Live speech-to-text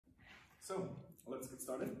So let's get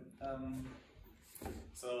started.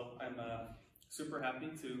 So I'm super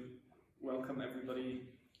happy to welcome everybody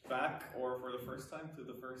back, or for the first time, to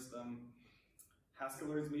the first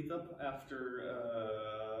HaskellerZ meetup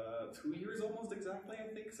after 2 years almost exactly,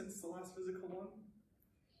 I think, since the last physical one.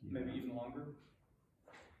 Maybe even longer.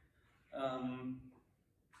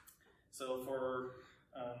 So for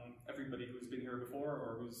everybody who's been here before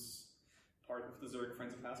or who's part of the Zurich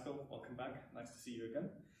Friends of Haskell, welcome back. Nice to see you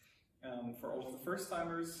again. For all of the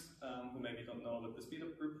first-timers who maybe don't know about this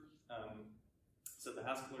meetup group, so the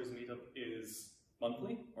HaskellerZ meetup is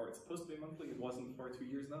monthly, or it's supposed to be monthly. It wasn't for 2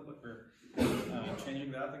 years now, but we're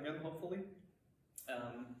changing that again, hopefully.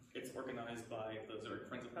 It's organized by the Zurich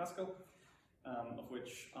Friends of Haskell, of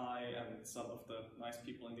which I and some of the nice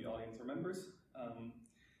people in the audience are members.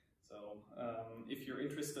 If you're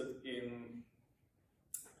interested in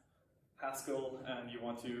Haskell and you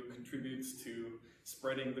want to contribute to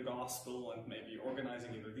spreading the gospel and maybe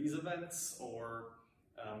organizing either these events or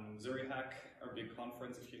Zurich Hack, our big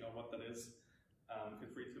conference, if you know what that is, feel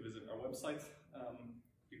free to visit our website.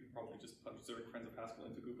 You can probably just punch Zurich Friends of Haskell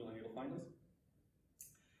into Google and you'll find us.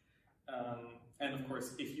 And of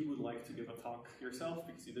course, if you would like to give a talk yourself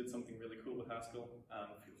because you did something really cool with Haskell,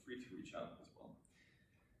 feel free to reach out as well.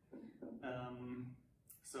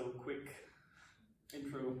 So quick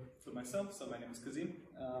intro to myself. So my name is Cazim.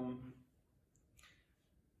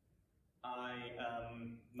 I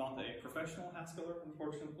am not a professional Haskeller,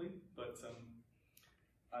 unfortunately, but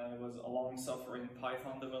I was a long-suffering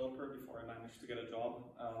Python developer before I managed to get a job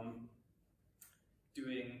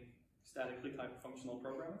doing statically typed functional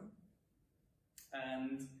programming,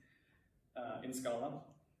 and in Scala,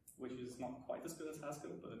 which is not quite as good as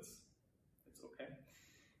Haskell, but it's okay.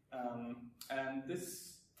 And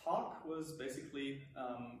this talk was basically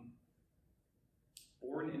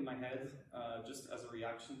born in my head just as a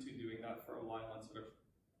reaction to doing that for a while and sort of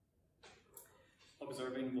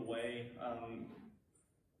observing the way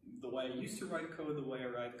I used to write code, the way I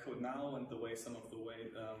write code now, and the way some of the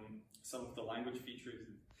language features,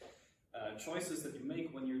 choices that you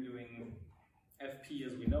make when you're doing FP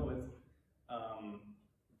as we know it,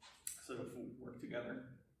 sort of work together.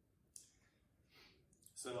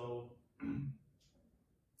 So,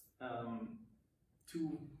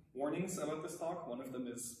 two warnings about this talk. One of them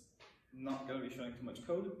is not going to be showing too much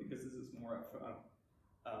code because this is more of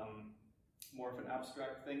an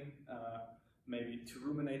abstract thing, maybe to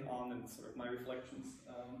ruminate on and sort of my reflections,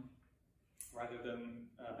 rather than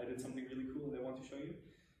I did something really cool and I want to show you.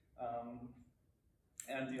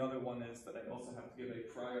 And the other one is that I also have to give a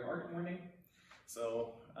prior art warning.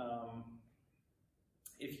 So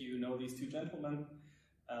if you know these two gentlemen,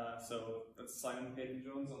 so that's Simon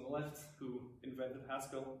Hayden-Jones on the left, who invented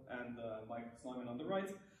Haskell, and Mike Snyman on the right,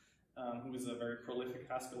 who is a very prolific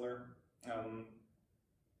Haskeller.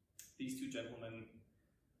 These two gentlemen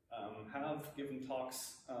have given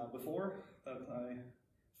talks before that I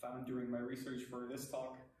found during my research for this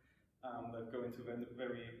talk that go into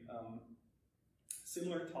very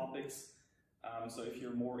similar topics. So if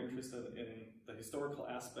you're more interested in the historical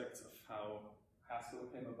aspects of how Haskell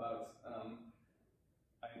came about,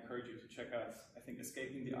 I encourage you to check out, I think,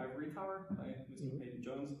 Escaping the Ivory Tower by Mr.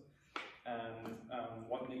 Hayden-Jones. And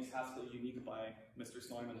what makes Haskell unique by Mr.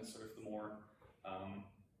 Snyman is sort of the more,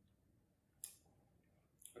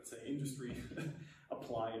 let's say, industry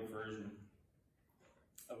applied version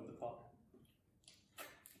of the talk.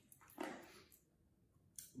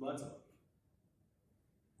 But,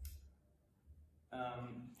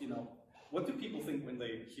 you know, what do people think when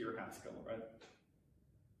they hear Haskell, right?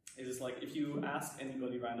 It is like if you ask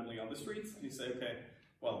anybody randomly on the street and you say, okay,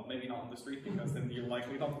 well, maybe not on the street because then you're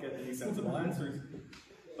likely not to get any sensible answers.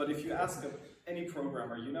 But if you ask any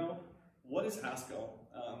programmer, you know, what is Haskell?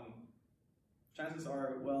 Chances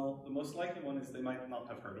are, well, the most likely one is they might not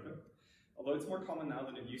have heard of it. Although it's more common now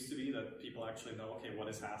than it used to be that people actually know, okay, what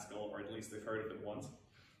is Haskell, or at least they've heard of it once.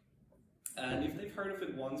 And if they've heard of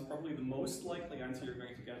it once, probably the most likely answer you're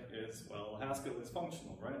going to get is, well, Haskell is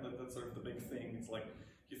functional, right? That's sort of the big thing. It's like,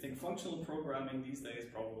 if you think functional programming these days,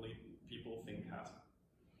 probably people think Haskell.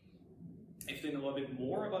 If they know a bit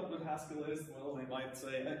more about what Haskell is, well, they might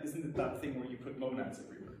say, isn't it that thing where you put monads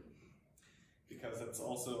everywhere? Because that's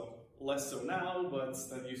also less so now, but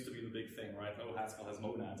that used to be the big thing, right? Oh, Haskell has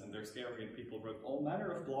monads and they're scary, and people wrote all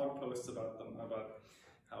manner of blog posts about them, about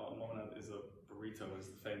how a monad is a burrito is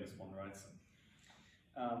the famous one, right?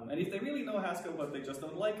 And if they really know Haskell but they just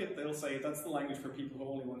don't like it, they'll say that's the language for people who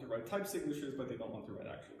only want to write type signatures but they don't want to write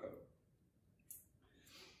actual code.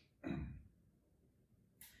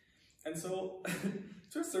 And so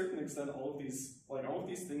to a certain extent, all of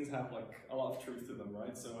these things have like a lot of truth to them,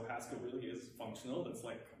 right? So Haskell really is functional. That's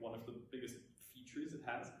like one of the biggest features it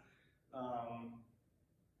has.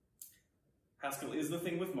 Haskell is the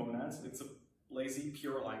thing with monads. It's a lazy,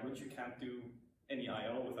 pure language. You can't do any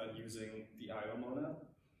I/O without using the I/O monad.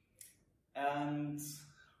 And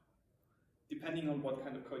depending on what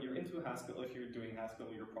kind of code you're into Haskell, if you're doing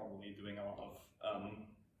Haskell, you're probably doing a lot of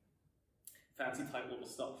fancy type level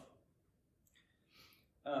stuff.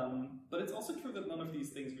 But it's also true that none of these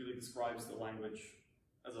things really describes the language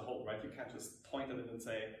as a whole, right? You can't just point at it and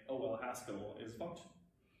say, oh, well, Haskell is function.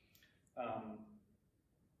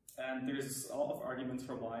 And there's a lot of arguments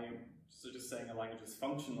for why just saying a language is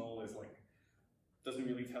functional is like, doesn't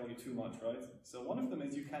really tell you too much, right? So one of them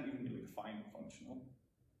is you can't even really define functional.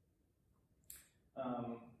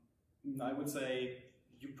 I would say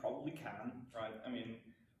you probably can, right? I mean,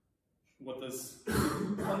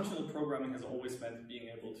 functional programming has always meant being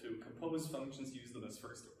able to compose functions, use them as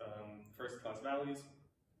first-class values.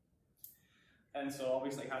 And so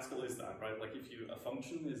obviously Haskell is that, right? Like if a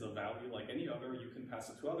function is a value like any other, you can pass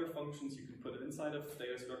it to other functions, you can put it inside of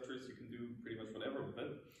data structures, you can do pretty much whatever with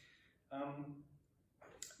it.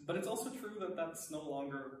 But it's also true that that's no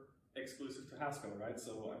longer exclusive to Haskell, right?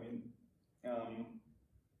 So, I mean,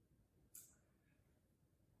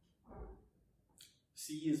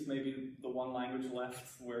 C is maybe the one language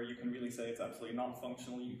left where you can really say it's absolutely not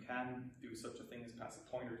functional. You can do such a thing as pass a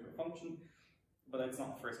pointer to a function, but it's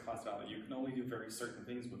not first-class value. You can only do very certain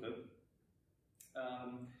things with it.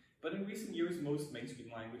 But in recent years, most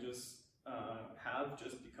mainstream languages have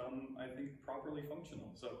just become, I think, properly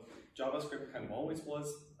functional. So JavaScript kind of always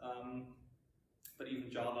was, but even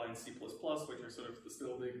Java and C++, which are sort of the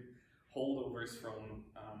still big holdovers from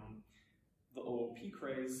the OOP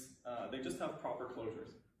craze, they just have proper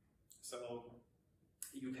closures. So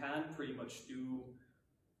you can pretty much do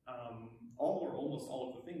all or almost all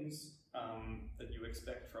of the things that you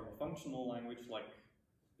expect from a functional language, like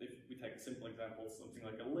if we take a simple example, something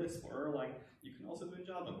like a Lisp or Erlang, you can also do in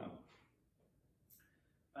Java now.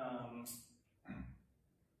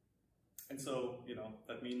 And so, you know,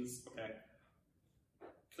 that means, okay,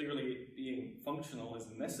 clearly being functional is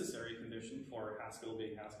a necessary condition for Haskell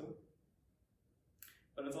being Haskell,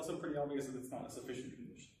 but it's also pretty obvious that it's not a sufficient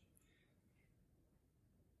condition.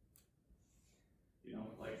 You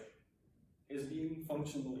know, like, is being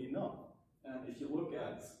functional enough? And if you look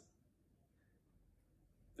at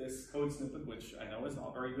this code snippet, which I know is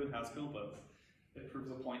not very good Haskell, but it proves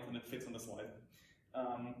a point and it fits on the slide.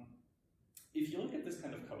 If you look at this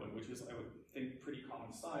kind of code, which is, I would think, pretty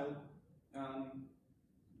common style,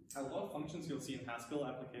 a lot of functions you'll see in Haskell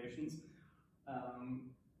applications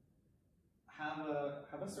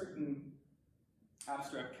have a certain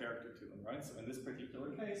abstract character to them, right? So in this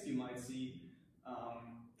particular case, you might see,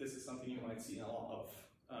 this is something you might see in a lot of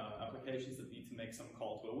applications that need to make some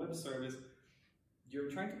call to a web service. You're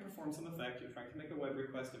trying to perform some effect, you're trying to make a web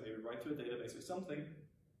request, or maybe write to a database or something,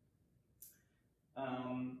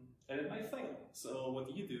 and it might fail. So what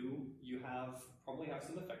do? You probably have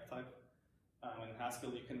some effect type. In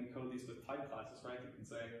Haskell, you can encode these with type classes, right? You can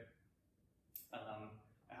say,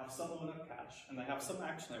 I have some monad catch, and I have some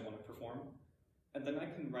action I want to perform, and then I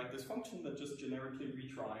can write this function that just generically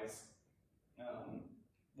retries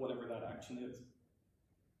whatever that action is.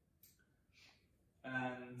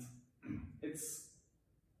 And it's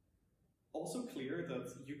also clear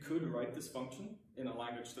that you could write this function in a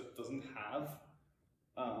language that doesn't have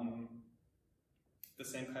the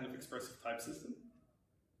same kind of expressive type system.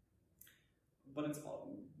 But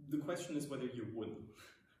the question is whether you would.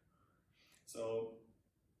 So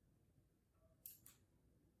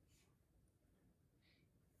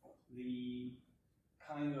the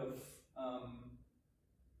kind of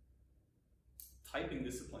typing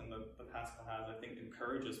discipline that Haskell has, I think,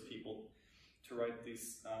 encourages people to write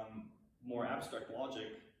this more abstract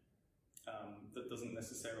logic that doesn't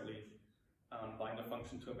necessarily bind a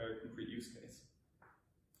function to a very concrete use case.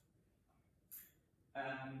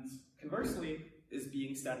 And conversely, is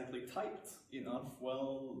being statically typed enough?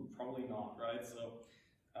 Well, probably not, right? So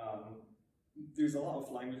there's a lot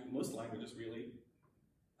of languages, most languages really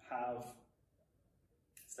have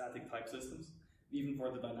static type systems. Even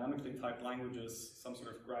for the dynamically typed languages, some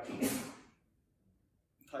sort of gradual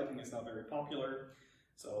typing is now very popular.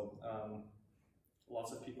 So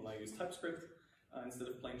lots of people now use TypeScript instead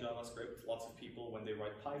of plain JavaScript. Lots of people, when they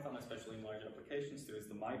write Python, especially in large applications, there's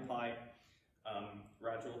the MyPy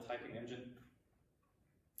gradual typing engine.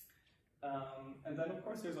 And then, of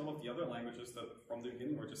course, there's all of the other languages that from the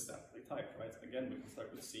beginning were just statically typed, right? Again, we can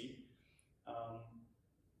start with C.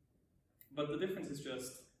 But the difference is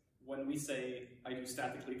just when we say I do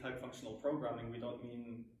statically typed functional programming, we don't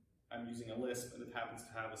mean I'm using a Lisp and it happens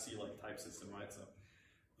to have a C-like type system, right? So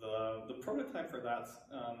the prototype for that,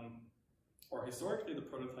 or historically the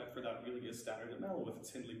prototype for that really is standard ML with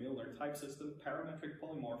its Hindley-Milner type system, parametric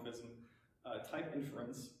polymorphism, type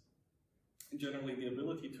inference, and generally the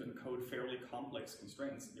ability to encode fairly complex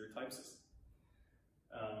constraints in your type system.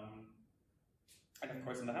 And of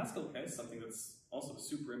course in the Haskell case, something that's also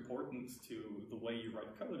super important to the way you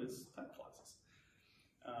write code is type classes.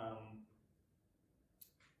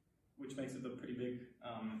 Which makes it a pretty big,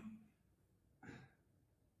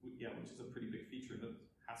 which is a pretty big feature that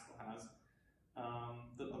Haskell has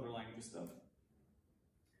that other languages don't.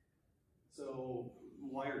 So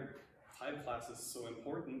why are type classes so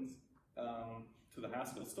important to the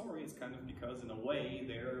Haskell story? Is kind of because in a way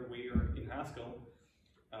there we are in Haskell,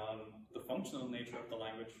 the functional nature of the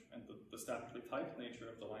language and the statically typed nature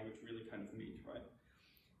of the language really kind of meet, right?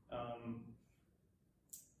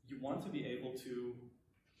 You want to be able to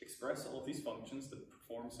express all of these functions that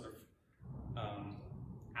perform sort of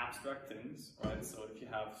abstract things, right? So if you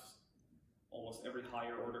have almost every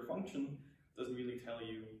higher order function, doesn't really tell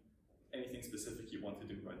you anything specific you want to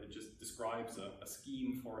do, right? It just describes a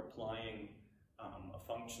scheme for applying a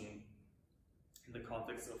function in the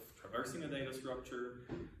context of traversing a data structure,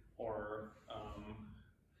 or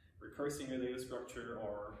recursing a data structure,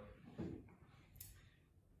 or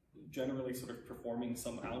generally sort of performing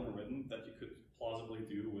some algorithm that you could plausibly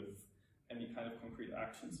do with any kind of concrete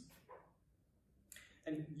actions.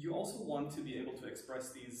 And you also want to be able to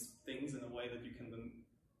express these things in a way that you can then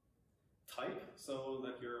type, so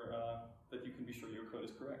that that you can be sure your code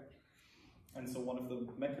is correct. And so one of the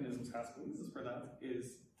mechanisms Haskell uses for that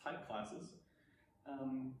is type classes.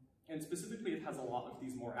 And specifically, it has a lot of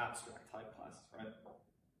these more abstract type classes, right?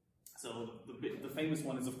 So the famous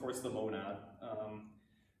one is, of course, the monad.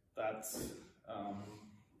 That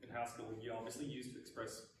in Haskell you obviously use to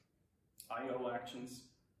express I/O actions,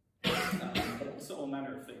 but also all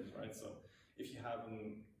manner of things, right? So if you have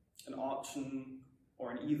an option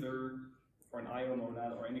or an either or an I/O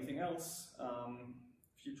monad or anything else,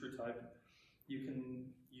 future type, you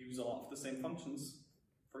can use a lot of the same functions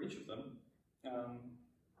for each of them,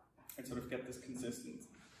 and sort of get this consistent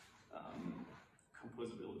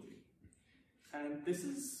composability. And this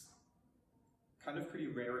is kind of pretty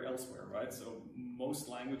rare elsewhere, right? So most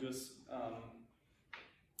languages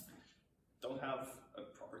don't have a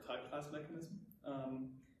proper type class mechanism,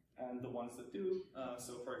 and the ones that do,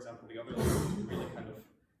 so for example, the other language that really kind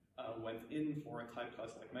of went in for a type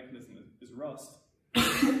class-like mechanism is Rust.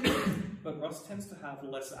 But Rust tends to have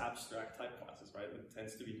less abstract type classes, right? It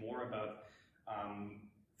tends to be more about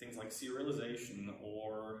things like serialization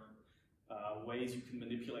or ways you can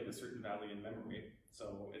manipulate a certain value in memory.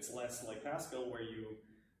 So it's less like Haskell, where you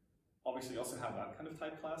obviously also have that kind of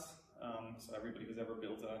type class. So everybody who's ever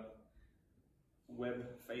built a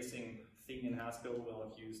web-facing thing in Haskell will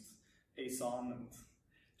have used ASON and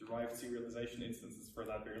derived serialization instances for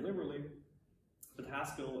that very liberally. But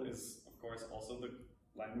Haskell is, of course, also the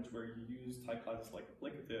language where you use type classes like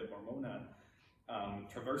applicative or monad,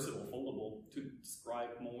 traversable, foldable, to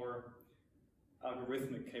describe more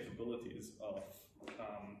algorithmic capabilities of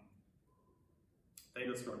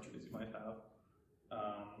data structures you might have.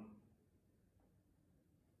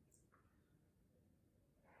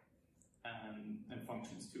 And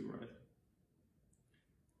functions too, right?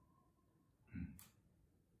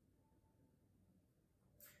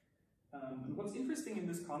 And what's interesting in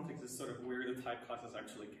this context is sort of where the type classes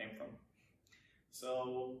actually came from.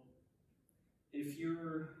 So if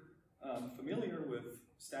you're familiar with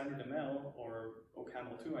standard ML, or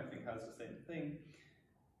OCaml 2 I think has the same thing,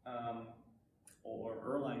 or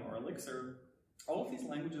Erlang or Elixir, all of these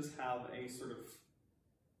languages have a sort of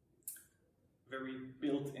very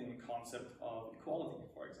built-in concept of equality,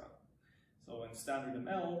 for example. So in standard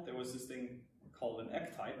ML, there was this thing called an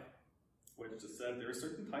EC type, which just said there are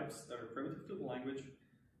certain types that are primitive to the language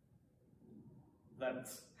that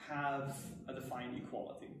have a defined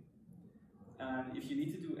equality. And if you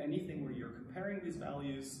need to do anything where you're comparing these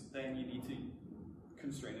values, then you need to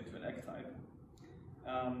constrain it to an EC type.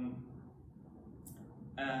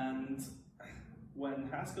 And when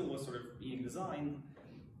Haskell was sort of being designed,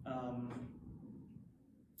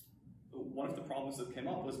 one of the problems that came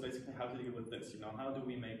up was basically how to deal with this. You know, how do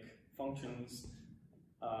we make functions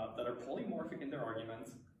that are polymorphic in their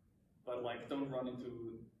argument, but like don't run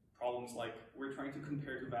into problems like we're trying to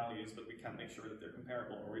compare two values, but we can't make sure that they're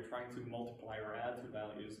comparable, or we're trying to multiply or add two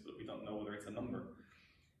values, but we don't know whether it's a number.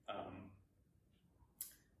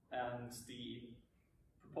 And the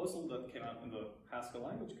proposal that came out in the Haskell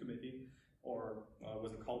Language Committee or it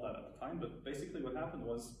wasn't called that at the time, but basically what happened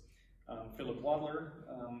was Philip Wadler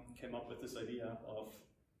came up with this idea of,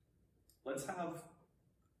 let's have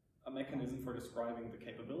a mechanism for describing the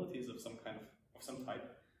capabilities of some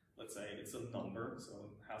type. Let's say it's a number,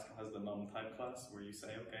 so Haskell has the num type class where you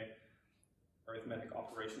say, okay, arithmetic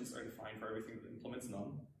operations are defined for everything that implements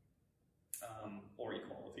num, or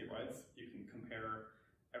equality, right? You can compare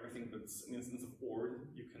everything that's an instance of OR,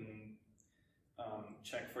 you can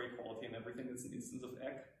check for equality and everything that's an instance of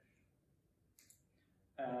EC.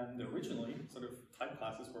 And originally, sort of type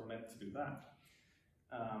classes were meant to do that.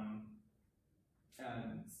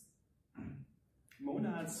 And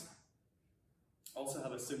monads also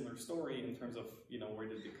have a similar story in terms of, where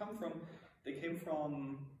did they come from? They came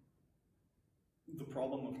from the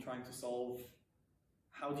problem of trying to solve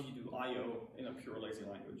how do you do I/O in a pure lazy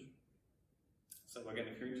language. So again,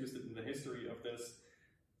 if you're interested in the history of this,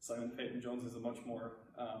 Simon Peyton-Jones is a much more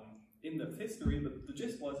in-depth history, but the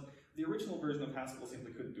gist was the original version of Haskell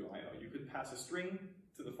simply couldn't do I/O. You could pass a string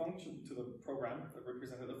to the function, to the program that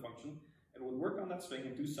represented the function, it would work on that string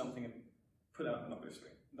and do something and put out another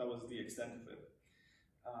string. That was the extent of it.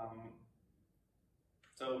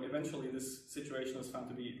 So eventually this situation was found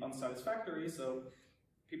to be unsatisfactory, so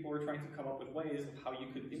people were trying to come up with ways of how you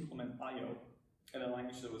could implement I/O in a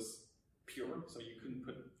language that was pure, so you couldn't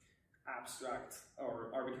put abstract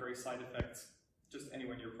or arbitrary side effects just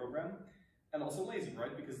anywhere in your program, and also lazy,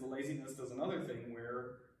 right? Because the laziness does another thing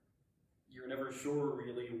where you're never sure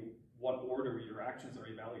really what order your actions are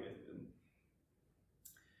evaluated in.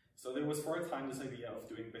 So there was for a time this idea of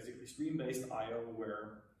doing basically stream-based I/O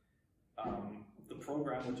where the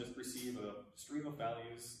program would just receive a stream of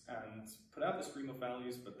values and put out the stream of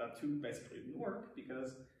values, but that too basically didn't work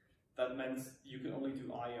because that meant you could only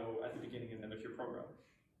do I/O at the beginning and end of your program.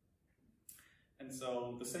 And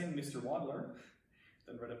so the same Mr. Wadler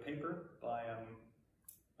then read a paper by an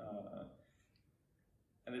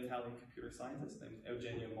Italian computer scientist named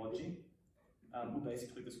Eugenio Moggi, who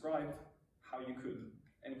basically described how you could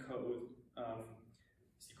encode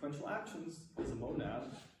sequential actions as a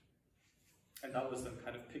monad, and that was then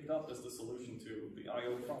kind of picked up as the solution to the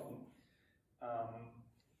I/O problem.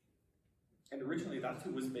 And originally that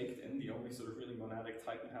too was baked in. The only sort of really monadic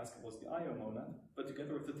type in Haskell was the I/O monad, but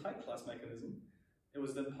together with the type class mechanism, it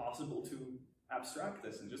was then possible to abstract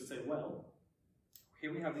this and just say, well,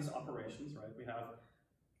 here we have these operations, right? We have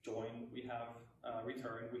join, we have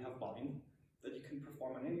return, we have bind, that you can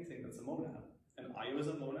perform on anything that's a monad. And I/O is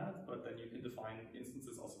a monad, but then you can define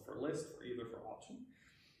instances also for list or either for option.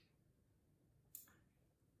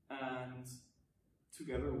 And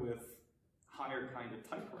together with higher kind of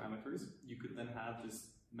type parameters, you could then have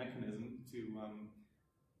this mechanism to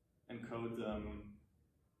encode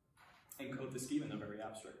the scheme in a very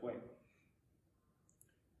abstract way.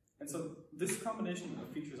 And so this combination of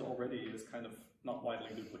features already is kind of not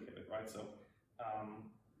widely duplicated, right? So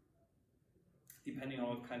depending on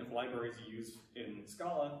what kind of libraries you use in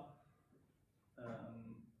Scala,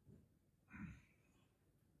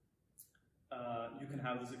 you can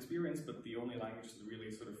have this experience, but the only language that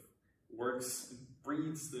really sort of works,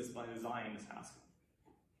 breeds this by design is Haskell.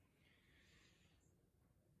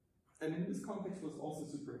 And in this context, what's also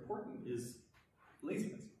super important is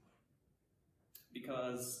laziness.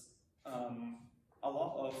 Because a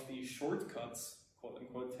lot of the shortcuts, quote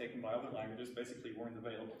unquote, taken by other languages basically weren't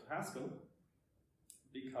available to Haskell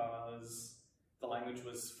because the language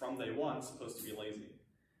was from day one supposed to be lazy.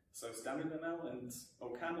 So standard ML and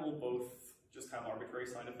OCaml both just have arbitrary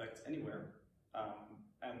side effects anywhere.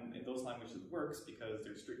 And in those languages it works because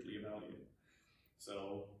they're strictly evaluated.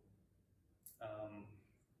 So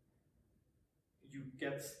you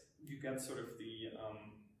get sort of the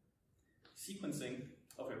sequencing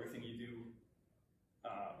of everything you do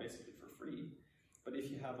basically for free. But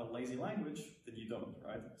if you have a lazy language, then you don't,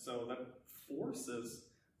 right? So that forces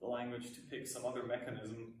the language to pick some other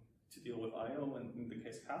mechanism to deal with I/O, and in the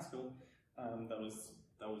case of Haskell, that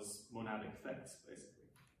was monadic effects, basically.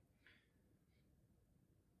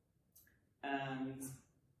 And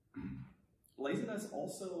laziness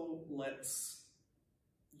also lets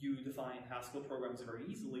you define Haskell programs very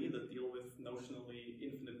easily that deal with notionally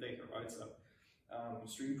infinite data, right? So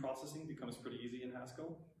stream processing becomes pretty easy in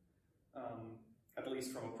Haskell, at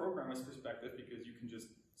least from a programmer's perspective, because you can just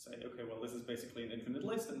say, okay, well, this is basically an infinite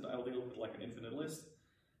list, and I'll deal with it like an infinite list.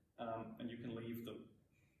 And you can leave the,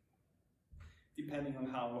 depending on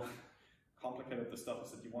how complicated the stuff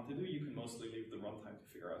is that you want to do, you can mostly leave the runtime to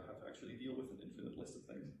figure out how to actually deal with an infinite list of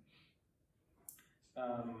things.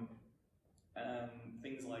 And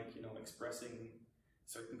things like, expressing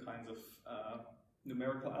certain kinds of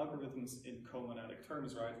numerical algorithms in comonadic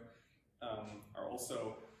terms, right? are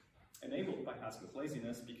also enabled by Haskell's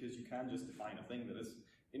laziness, because you can just define a thing that is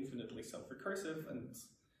infinitely self-recursive, and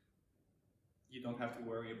you don't have to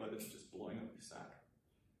worry about it just blowing up your stack.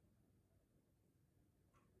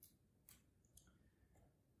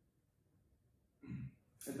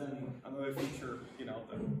 And then another feature,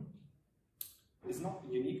 that is not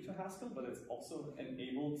unique to Haskell, but it's also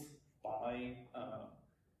enabled by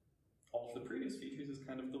all of the previous features, is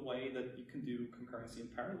kind of the way that you can do concurrency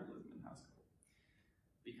and parallelism in Haskell.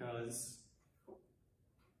 Because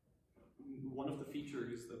one of the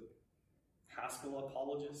features that Haskell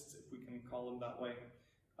apologists, if we can call them that way,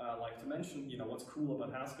 like to mention, what's cool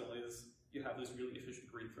about Haskell is you have this really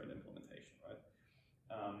efficient green thread implementation, right?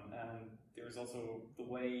 And there's also the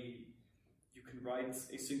way you can write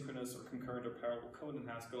asynchronous or concurrent or parallel code in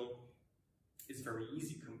Haskell is very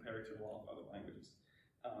easy compared to a lot of other languages.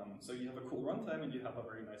 So you have a cool runtime and you have a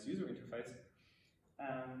very nice user interface.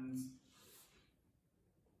 And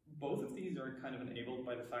both of these are kind of enabled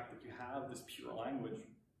by the fact that you have this pure language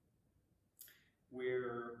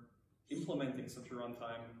where implementing such a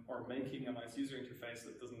runtime or making a nice user interface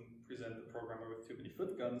that doesn't present the programmer with too many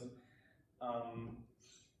footguns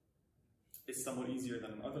is somewhat easier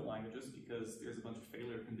than in other languages, because there's a bunch of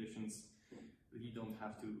failure conditions that you don't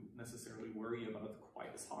have to necessarily worry about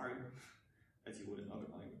quite as hard as you would in other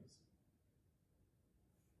languages.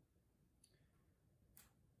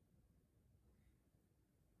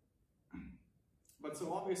 But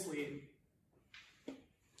so obviously,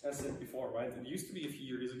 as I said before, right, it used to be a few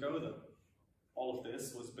years ago that all of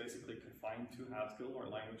this was basically confined to Haskell or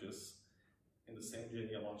languages in the same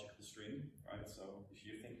genealogical stream, right? So if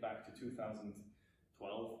you think back to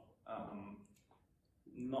 2012,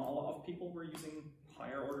 not a lot of people were using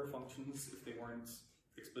higher order functions if they weren't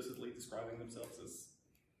explicitly describing themselves as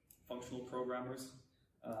functional programmers.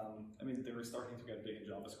 I mean, they were starting to get big in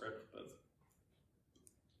JavaScript, but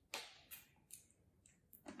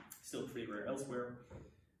still pretty rare elsewhere.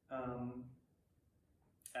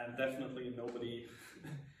 And definitely nobody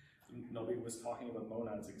was talking about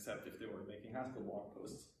monads except if they were making Haskell blog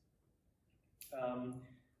posts.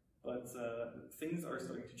 But things are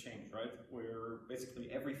starting to change, right? Where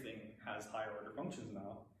basically everything has higher order functions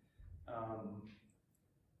now.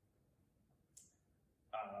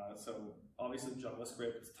 So obviously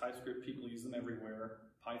JavaScript, TypeScript, people use them everywhere.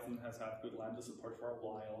 Python has had good Lambda support for a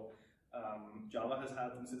while. Java has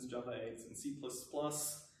had them since Java 8, and C++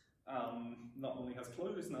 not only has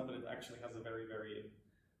closures now, but it actually has a very, very,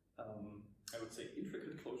 I would say,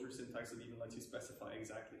 intricate closure syntax that even lets you specify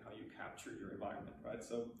exactly how you capture your environment, right?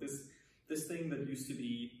 So this thing that used to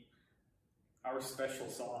be our special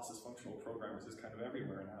sauce as functional programmers is kind of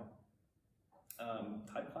everywhere now.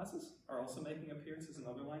 Type classes are also making appearances in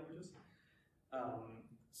other languages.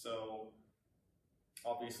 So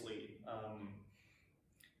obviously,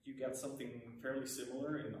 you get something fairly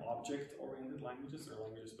similar in object-oriented languages or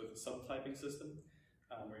languages with a subtyping system,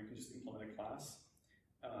 where you can just implement a class.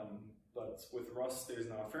 But with Rust, there's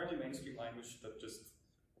now a fairly mainstream language that just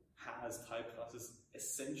has type classes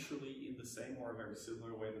essentially in the same or a very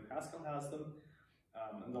similar way that Haskell has them.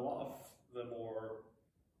 And a lot of the more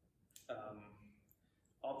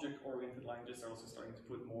object-oriented languages are also starting to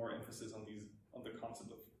put more emphasis on the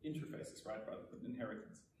concept of interfaces, right, rather than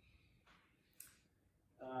inheritance.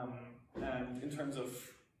 And in terms of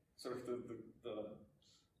sort of the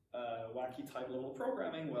wacky type level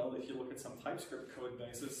programming, well, if you look at some TypeScript code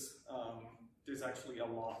bases, there's actually a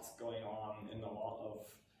lot going on in a lot of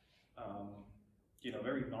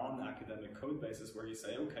very non-academic code bases where you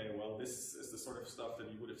say, okay, well, this is the sort of stuff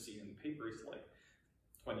that you would have seen in papers like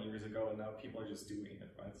 20 years ago, and now people are just doing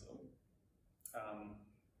it, right? So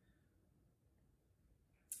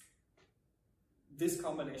this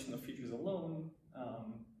combination of features alone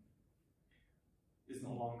is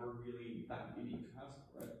no longer really that unique to Haskell,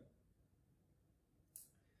 right?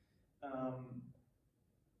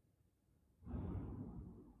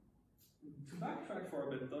 To backtrack for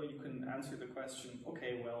a bit, though, you can answer the question,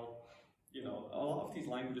 okay, well, a lot of these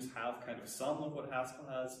languages have kind of some of what Haskell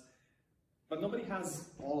has, but nobody has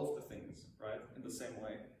all of the things, right, in the same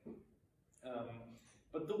way.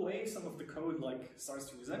 But the way some of the code starts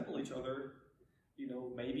to resemble each other,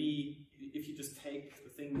 maybe if you just take the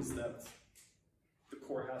things that the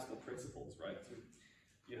core Haskell principles, right? So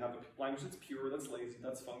you have a language that's pure, that's lazy,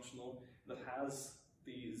 that's functional, that has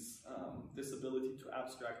these this ability to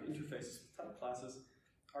abstract interfaces with type classes.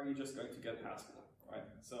 Are you just going to get Haskell, right?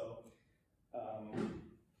 So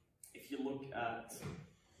if you look at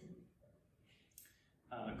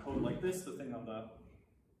code like this, the thing on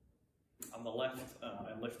the left,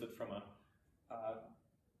 I lifted from a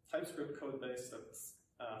TypeScript code base that's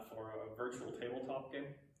for a virtual tabletop game.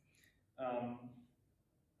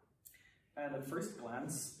 And at first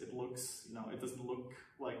glance, it looks, it doesn't look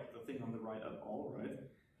like the thing on the right at all, right?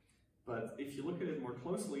 But if you look at it more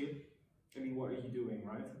closely, I mean, what are you doing,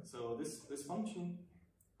 right? So this function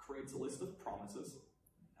creates a list of promises,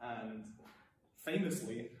 and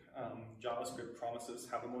famously, JavaScript promises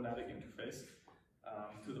have a monadic interface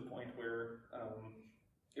to the point where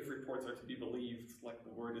if reports are to be believed, like the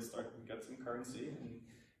word is starting to get some currency in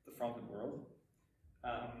the front-end world.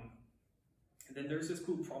 And then there's this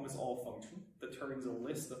cool promise all function that turns a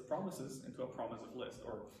list of promises into a promise of list,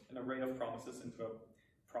 or an array of promises into a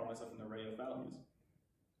promise of an array of values.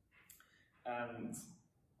 And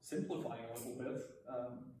simplifying a little bit,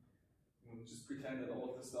 just pretend that all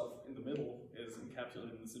of the stuff in the middle is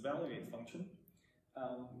encapsulated in this evaluate function.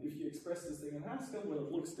 If you express this thing in Haskell, well,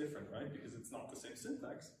 it looks different, right? Because it's not the same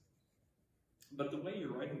syntax. But the way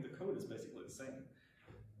you're writing the code is basically the same.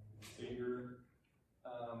 So you're,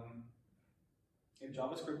 in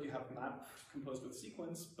JavaScript, you have map composed with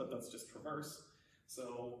sequence, but that's just traverse.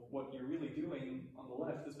 So what you're really doing on the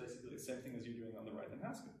left is basically the same thing as you're doing on the right in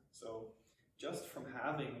Haskell. So just from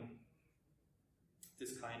having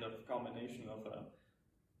this kind of combination of a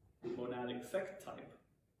monadic effect type,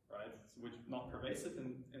 right, which is not pervasive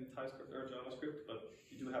in TypeScript or JavaScript, but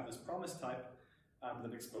you do have this promise type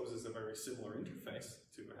that exposes a very similar interface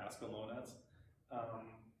to Haskell monads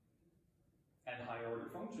and higher order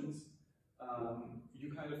functions,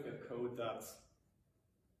 you kind of get code that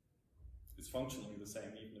is functionally the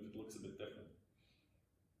same, even if it looks a bit different.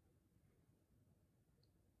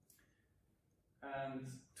 And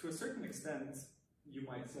to a certain extent, you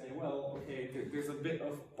might say, well, okay, there's a bit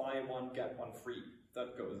of buy one, get one free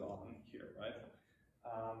that goes on here, right?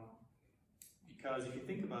 Because if you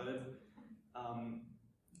think about it,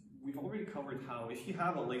 we've already covered how if you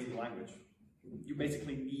have a lazy language, you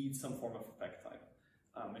basically need some form of effect type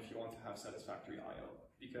if you want to have satisfactory I/O.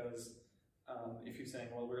 Because if you're saying,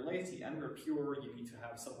 well, we're lazy and we're pure, you need to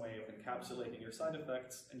have some way of encapsulating your side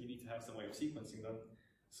effects, and you need to have some way of sequencing them.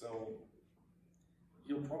 So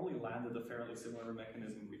you'll probably land at a fairly similar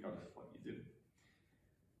mechanism regardless of what you do.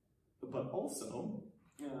 But also,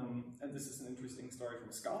 and this is an interesting story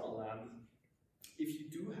from Scala land, if you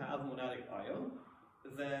do have monadic I/O,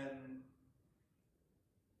 then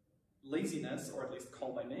laziness, or at least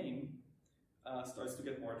call by name, starts to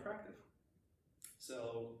get more attractive.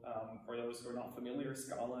 So for those who are not familiar,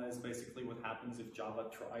 Scala is basically what happens if Java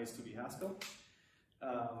tries to be Haskell.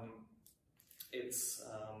 It's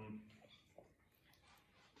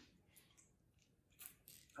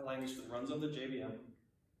a language that runs on the JVM,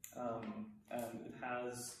 and it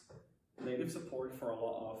has native support for a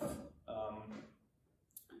lot of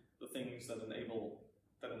the things that enable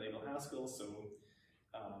Haskell. So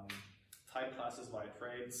type classes via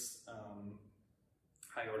traits,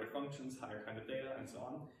 higher order functions, higher kind of data, and so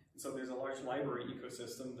on. And so there's a large library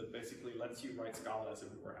ecosystem that basically lets you write Scala as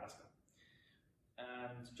if it were Haskell.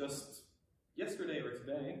 And just yesterday or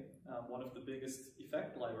today, one of the biggest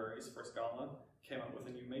effect libraries for Scala came out with a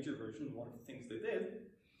new major version. One of the things they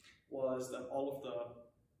did was that all of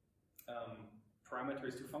the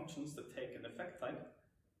parameters to functions that take an effect type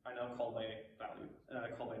are now called by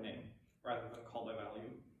name, rather than called by value.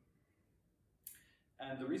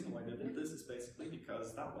 And the reason why they did this is basically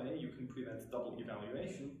because that way you can prevent double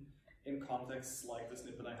evaluation in contexts like the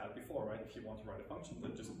snippet I had before, right? If you want to write a function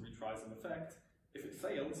that just retries an effect, if it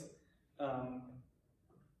fails,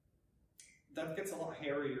 that gets a lot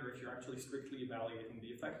hairier if you're actually strictly evaluating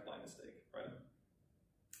the effect by mistake, right?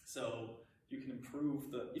 So you can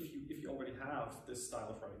improve if you already have this style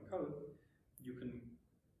of writing code, you can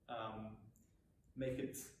make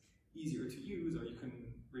it easier to use, or you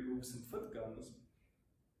can remove some foot guns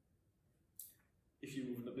if you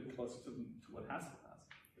move it a bit closer to what Haskell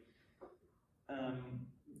has.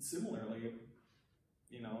 Similarly,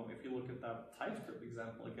 if you look at that TypeScript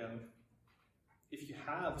example again, if you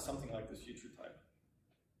have something like this future type,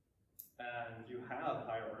 and you have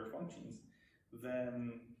higher order functions,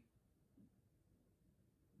 then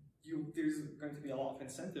there's going to be a lot of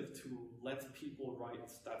incentive to let people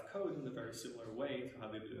write that code in a very similar way to how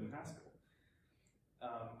they did in Haskell.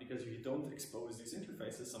 Because if you don't expose these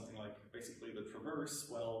interfaces, something like basically the traverse,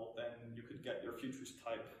 well, then you could get your futures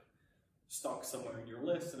type stuck somewhere in your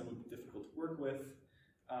list, and it would be difficult to work with.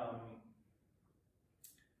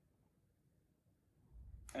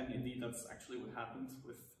 And indeed, that's actually what happened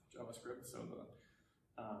with JavaScript. So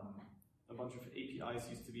a bunch of APIs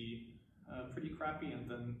used to be pretty crappy, and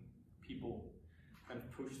then people kind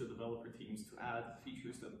of pushed the developer teams to add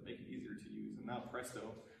features that make it easier to use. And now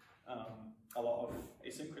presto, a lot of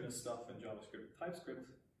asynchronous stuff in JavaScript, TypeScript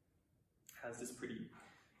has this pretty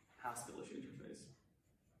Haskellish interface.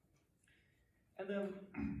 And then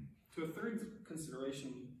to a third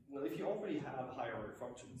consideration, well, if you already have higher order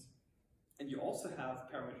functions and you also have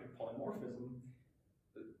parametric polymorphism,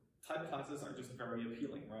 the type classes are just very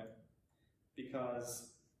appealing, right?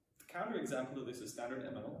 Because the counterexample to this is standard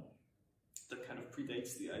ML that kind of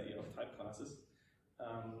predates the idea of type classes.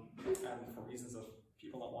 And for reasons of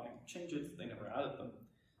people not wanting to change it, they never added them.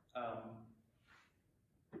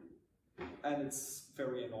 And it's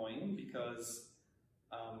very annoying because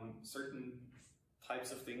certain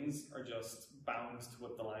types of things are just bound to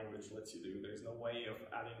what the language lets you do. There's no way of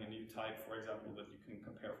adding a new type, for example, that you can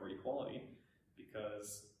compare for equality,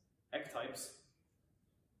 because ectypes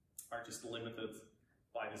are just limited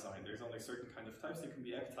by design. There's only certain kind of types that can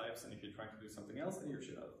be ectypes, and if you're trying to do something else, then you're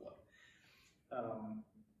shit out of luck.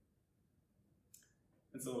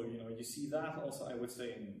 And so, you know, you see that also, I would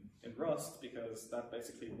say, in Rust, because that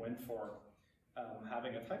basically went for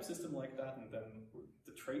having a type system like that, and then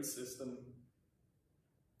the trait system,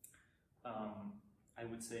 I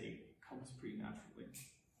would say, comes pretty naturally.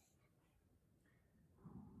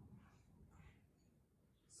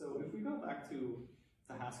 So if we go back to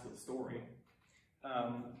the Haskell story,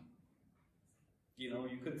 you know,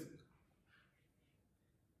 you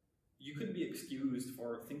could be excused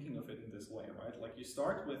for thinking of it in this way, right? Like, you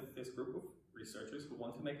start with this group of researchers who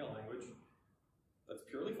want to make a language that's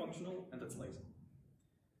purely functional and that's lazy.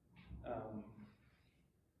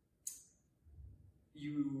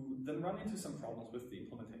 You then run into some problems with the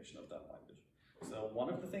implementation of that language. So one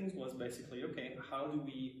of the things was basically, okay, how do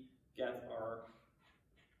we get our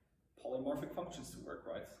polymorphic functions to work,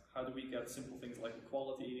 right? How do we get simple things like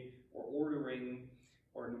equality or ordering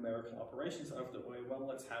or numerical operations out of the way? Well,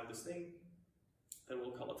 let's have this thing that we'll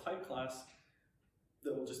call a type class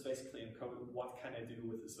that will just basically encode what can I do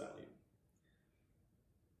with this value.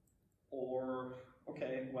 Or,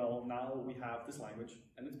 okay, well, now we have this language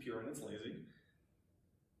and it's pure and it's lazy,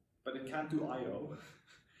 but it can't do I/O.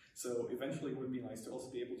 So eventually it would be nice to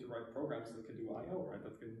also be able to write programs that can do I/O, right?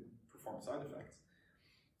 That can perform side effects.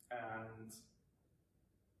 And,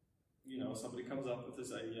 you know, somebody comes up with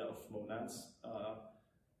this idea of monads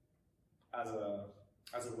as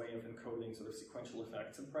a way of encoding sort of sequential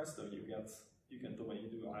effects, and presto, you get the way you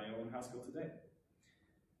do I/O in Haskell today.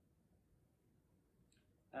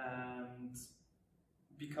 And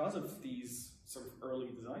because of these sort of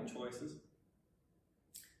early design choices,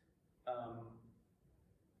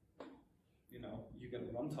 you know, you get a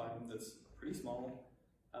runtime that's pretty small,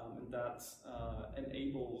 and that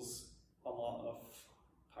enables a lot of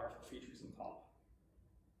powerful features on top.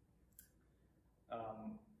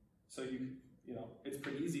 So you know, it's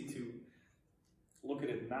pretty easy to look at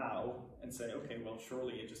it now and say, okay, well,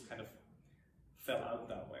 surely it just kind of fell out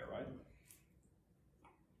that way, right?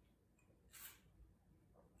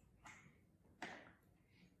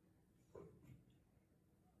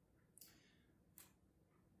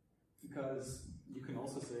 Because you can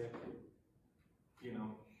also say, you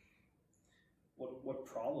know, what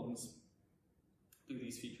problems do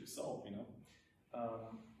these features solve, you know?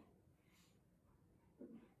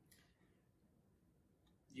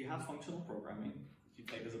 You have functional programming. You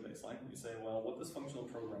take as a baseline, you say, well, what does functional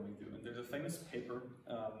programming do? And there's a famous paper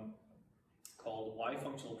called Why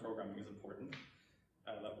Functional Programming is Important.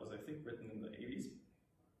 That was, I think, written in the 80s.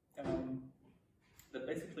 That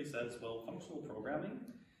basically says, well, functional programming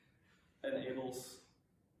enables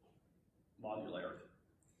modularity.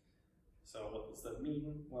 So what does that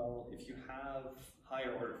mean? Well, if you have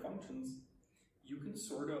higher order functions, you can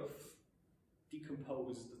sort of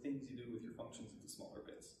decompose the things you do with your functions into smaller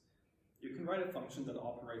bits. You can write a function that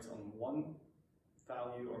operates on one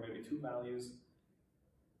value or maybe two values.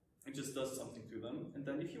 It just does something to them. And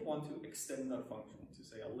then if you want to extend that function to,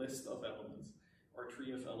 say, a list of elements or a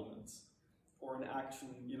tree of elements or an action,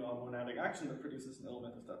 you know, a monadic action that produces an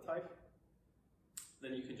element of that type,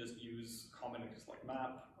 then you can just use combinations like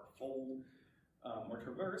map or fold or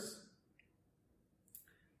traverse.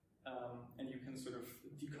 And you can sort of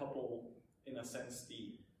decouple, in a sense,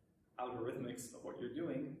 the algorithmics of what you're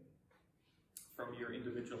doing from your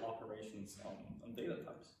individual operations on data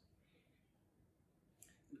types.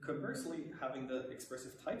 And conversely, having the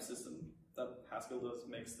expressive type system that Haskell does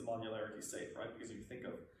makes the modularity safe, right? Because if you think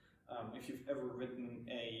of, if you've ever written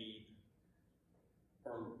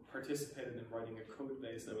or participated in writing a code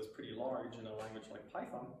base that was pretty large in a language like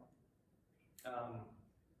Python,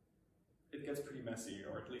 it gets pretty messy,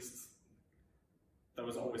 or at least that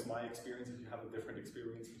was always my experience. If you have a different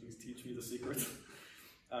experience, please teach me the secret.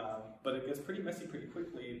 But it gets pretty messy pretty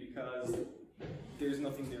quickly because there's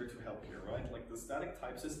nothing there to help here, right? Like the static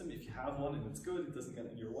type system, if you have one and it's good, it doesn't get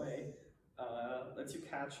in your way, lets you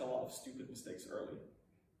catch a lot of stupid mistakes early.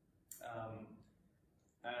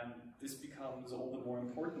 And this becomes all the more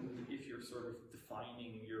important if you're sort of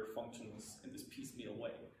defining your functions in this piecemeal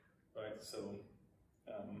way, right? So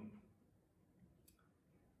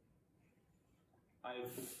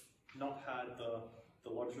I've not had the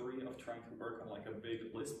luxury of trying to work on like a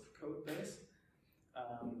big Lisp code base,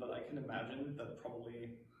 but I can imagine that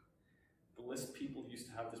probably the Lisp people used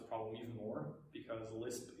to have this problem even more, because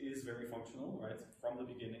Lisp is very functional, right? From the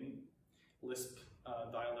beginning, Lisp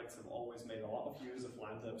dialects have always made a lot of use of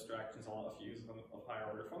lambda abstractions, a lot of use of higher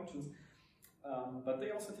order functions, but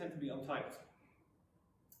they also tend to be untyped.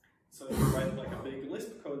 So if you write like a big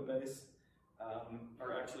Lisp code base,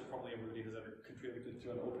 or actually probably everybody who's ever contributed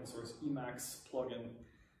to an open source Emacs plugin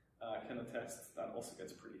can attest, that also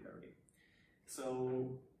gets pretty hairy.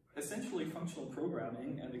 So essentially functional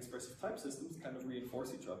programming and expressive type systems kind of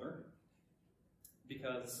reinforce each other,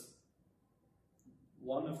 because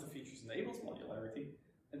one of the features enables modularity,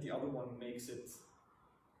 and the other one makes it,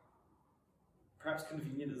 perhaps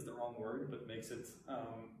convenient is the wrong word, but makes it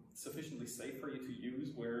sufficiently safe for you to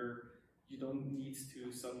use, where you don't need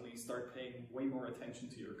to suddenly start paying way more attention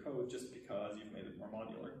to your code just because you've made it more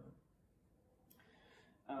modular.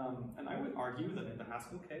 And I would argue that in the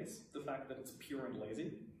Haskell case, the fact that it's pure and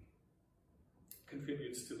lazy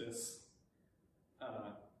contributes to this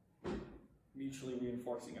mutually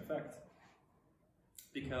reinforcing effect.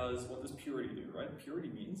 Because what does purity do, right? Purity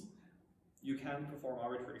means you can perform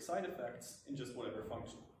arbitrary side effects in just whatever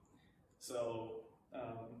function. So,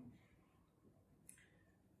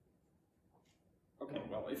 okay,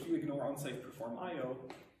 well, if you ignore unsafe perform IO,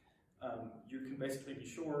 you can basically be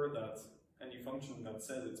sure that any function that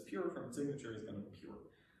says it's pure from its signature is going to be pure.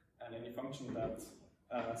 And any function that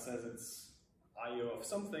says it's IO of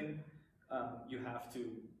something, you have to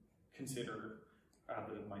consider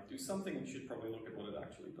that it might do something, and you should probably look at what it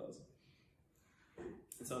actually does.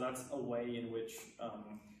 And so that's a way in which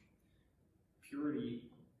purity,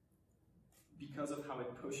 because of how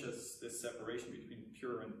it pushes this separation between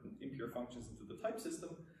pure and impure functions into the type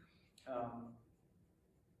system,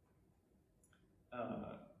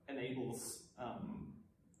 enables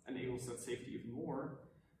that safety even more.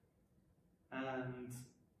 And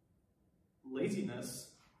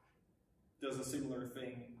laziness does a similar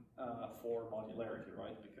thing for modularity,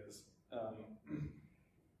 right? Because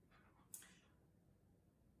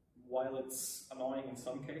while it's annoying in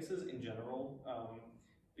some cases, in general,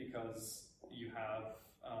 because you have,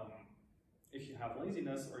 if you have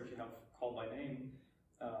laziness or if you have call by name,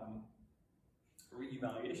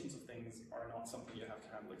 re-evaluations of things are not something you have to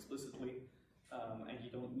handle explicitly, and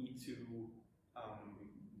you don't need to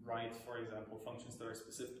write, for example, functions that are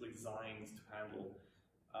specifically designed to handle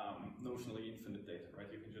notionally infinite data, right?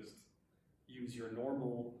 You can just use your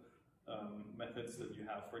normal methods that you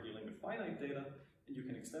have for dealing with finite data, and you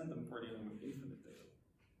can extend them for dealing with infinite data.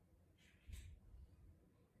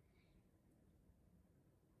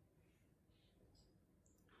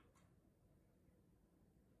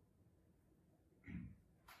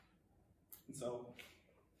 And so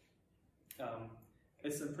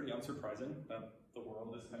it's pretty unsurprising that the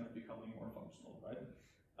world is kind of becoming more functional, right?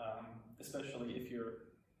 Especially if you're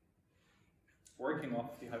working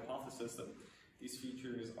off the hypothesis that these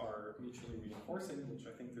features are mutually reinforcing, which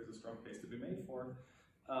I think there's a strong case to be made for.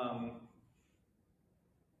 And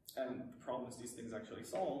the problem is these things actually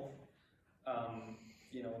solve.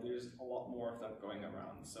 You know, there's a lot more of that going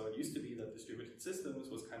around. So it used to be that distributed systems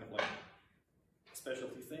was kind of like a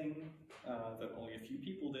specialty thing that only a few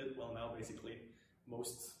people did. Well, now basically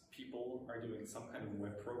most people are doing some kind of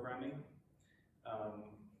web programming.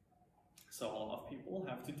 So a lot of people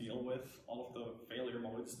have to deal with all of the failure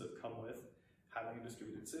modes that come with having a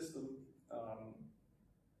distributed system,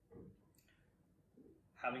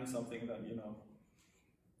 having something that, you know,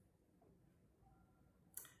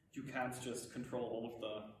 you can't just control all of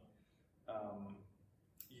the,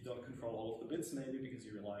 you don't control all of the bits maybe because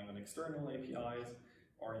you're relying on external APIs,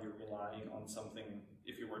 or you're relying on something,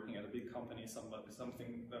 if you're working at a big company,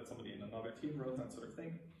 something that somebody in another team wrote, that sort of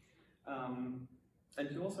thing. And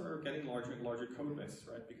you also are getting larger and larger code bases,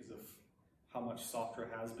 right, because of how much software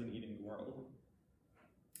has been eating the world.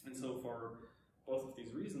 And so for both of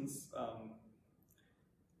these reasons,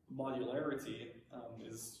 modularity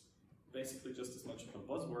is basically just as much of a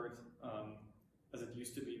buzzword as it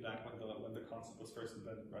used to be back when the concept was first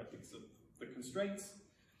invented, right? Because of the constraints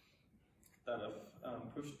that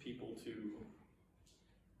have pushed people to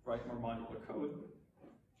write more modular code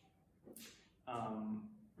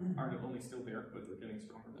are not only still there, but they're getting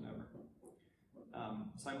stronger than ever.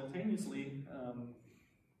 Simultaneously,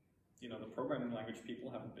 the programming language people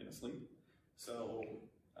haven't been asleep. So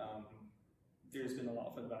there's been a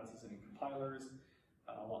lot of advances in compilers,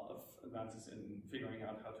 a lot of advances in figuring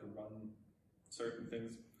out how to run certain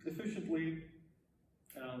things efficiently,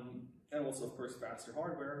 and also, of course, faster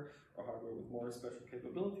hardware, or hardware with more special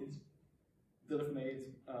capabilities that have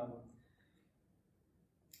made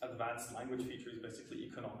advanced language features basically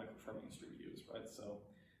economical for mainstream use, right? So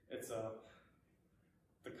it's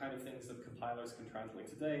the kind of things that compilers can translate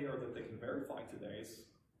today, or that they can verify today, is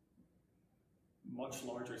much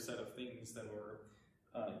larger set of things than were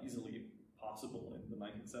easily possible in the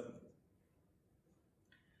 1970s.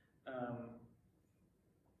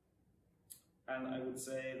 And I would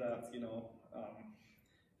say that,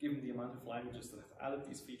 given the amount of languages that have added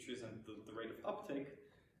these features and the rate of uptake,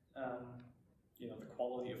 the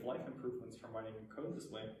quality of life improvements from writing code this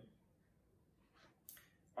way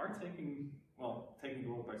are taking the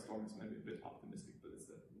world by storm is maybe a bit optimistic, but it's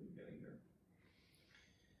definitely getting there.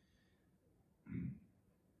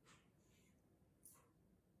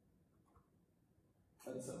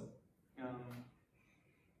 And so,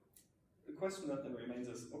 the question that then remains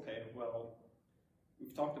is, okay, well,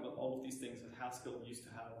 we've talked about all of these things that Haskell used to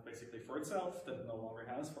have basically for itself, that it no longer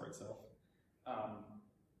has for itself.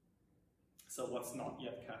 So what's not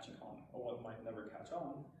yet catching on, or what might never catch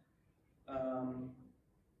on?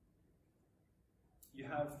 You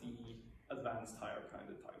have the advanced higher kind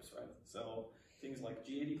of types, right? So things like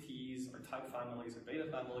GADTs, or type families, or beta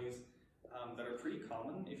families, that are pretty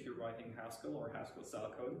common if you're writing Haskell or Haskell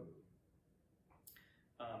style code.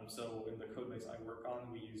 So in the codebase I work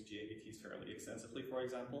on, we use GADTs fairly extensively, for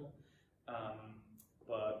example,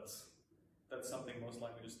 but that's something most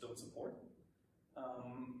languages don't support,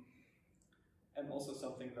 and also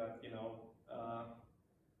something that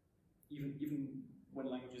even when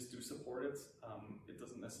languages do support it, it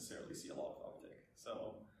doesn't necessarily see a lot of uptake.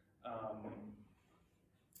 So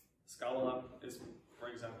Scala is, for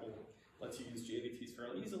example, lets you use GADTs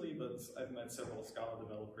fairly easily, but I've met several Scala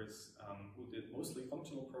developers who did mostly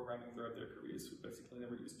functional programming throughout their careers who basically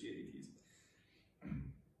never used GADTs.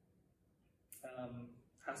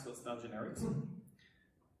 Haskell style generics,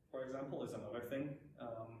 for example, is another thing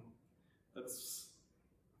that's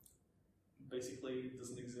basically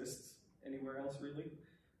doesn't exist anywhere else really,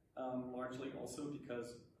 largely also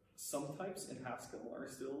because some types in Haskell are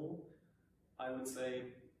still, I would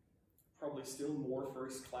say, probably still more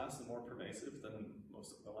first class and more pervasive than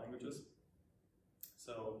most of the languages.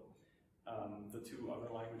 So the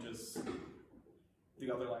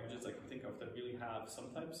other languages I can think of that really have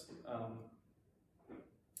some types.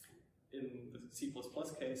 In the C++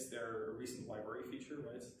 case, they're a recent library feature,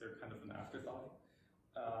 right? They're kind of an afterthought.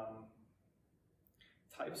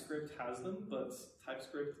 TypeScript has them, but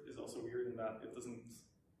TypeScript is also weird in that it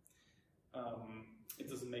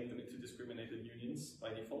doesn't make them into discriminated unions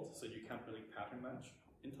by default, so you can't really pattern match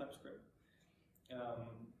in TypeScript.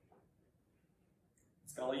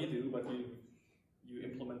 Scala you do, but you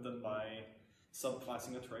implement them by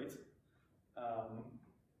subclassing a trait.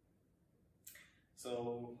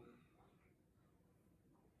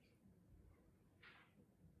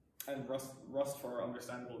 And Rust, for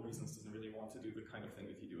understandable reasons, doesn't really want to do the kind of thing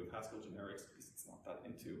that you do with Haskell generics because it's not that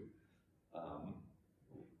into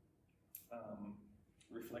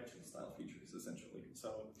reflection style features, essentially.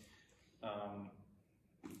 So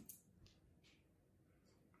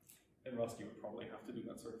in Rust, you would probably have to do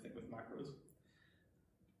that sort of thing with macros.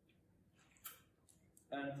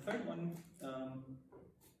 And the third one,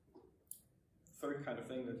 third kind of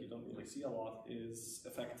thing that you don't really see a lot is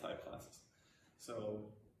effect type classes.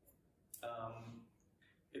 So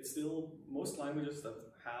it's still, most languages that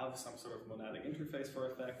have some sort of monadic interface for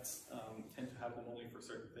effects tend to have them only for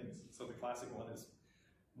certain things. So the classic one is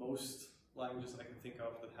most languages I can think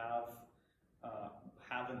of that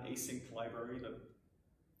have an async library that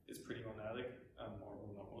is pretty monadic, or well,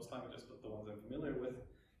 not most languages, but the ones I'm familiar with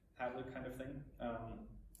have that kind of thing.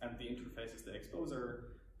 And the interfaces they expose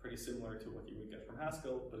are pretty similar to what you would get from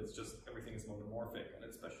Haskell, but it's just everything is monomorphic and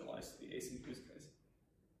it's specialized to the async use case.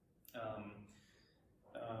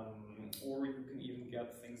 Or you can even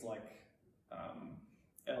get things like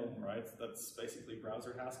Elm, right? That's basically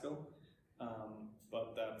browser Haskell,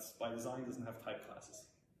 but that by design doesn't have type classes.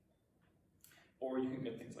 Or you can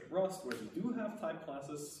get things like Rust, where you do have type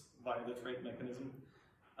classes via the trait mechanism,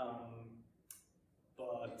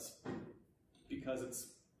 but because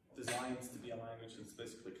it's designed to be a language that's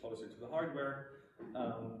basically closer to the hardware,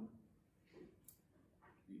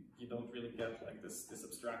 you don't really get like this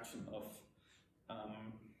abstraction of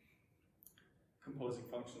composing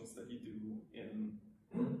functions that you do in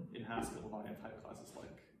Haskell via type classes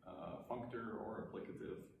like functor or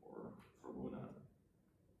applicative or monad.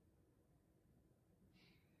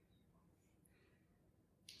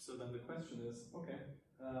 So then the question is, okay,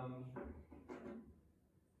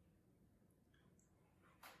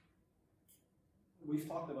 we've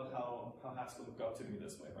talked about how Haskell got to be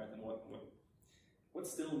this way, right? And what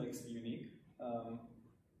still makes it unique.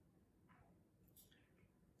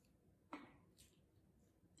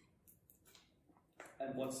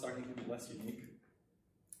 And what's starting to be less unique.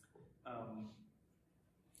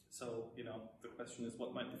 So, you know, the question is,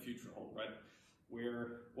 what might the future hold, right?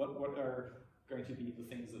 What are going to be the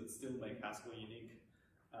things that still make Haskell unique,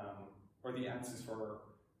 or the answers for,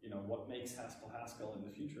 you know, what makes Haskell Haskell in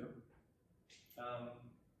the future?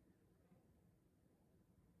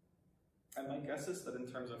 And my guess is that in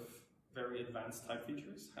terms of very advanced type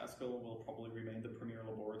features, Haskell will probably remain the premier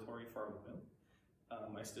laboratory for a while.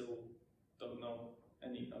 I still don't know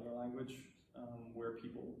any other language where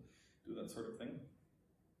people do that sort of thing.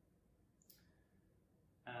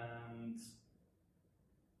 And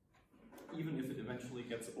even if it eventually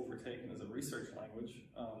gets overtaken as a research language,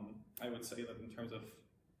 I would say that in terms of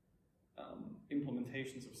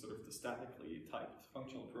implementations of sort of the statically typed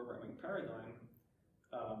functional programming paradigm,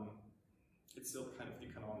 it's still kind of the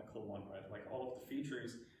canonical one, right? Like all of the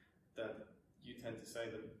features that you tend to say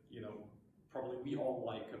that, you know, probably we all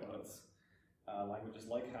like about languages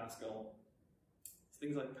like Haskell,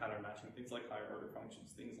 things like pattern matching, things like higher order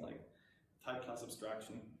functions, things like type class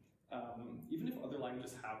abstraction. Even if other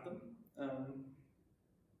languages have them,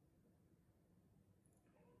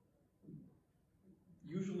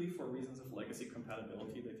 usually for reasons of legacy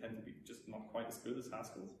compatibility, they tend to be just not quite as good as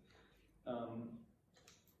Haskell's.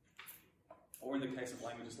 Or in the case of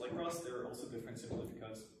languages like Rust, they're also different simply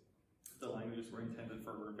because the languages were intended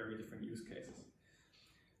for very different use cases.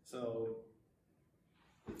 So,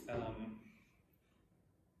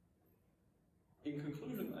 in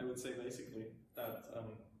conclusion, I would say basically that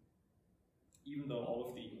even though all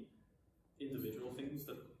of the individual things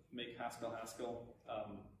that make Haskell Haskell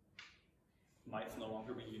might no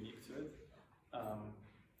longer be unique to it,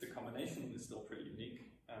 the combination is still pretty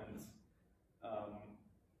unique, and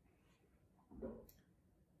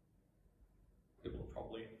it will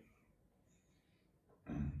probably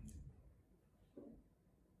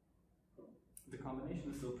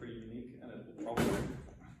and it will probably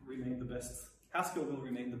remain the best. Haskell will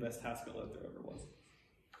remain the best Haskell that there ever was.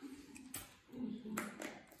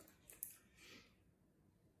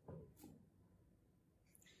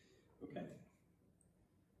 Okay.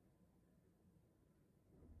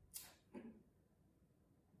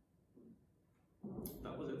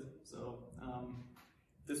 That was it. So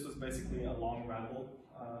this was basically a long ramble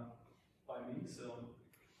by me. So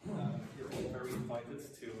you're all very invited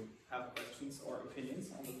to have questions or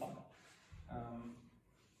opinions on the talk.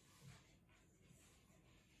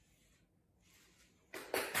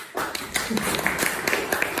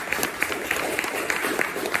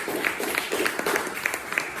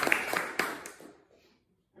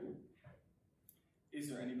 Is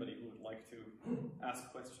there anybody who would like to ask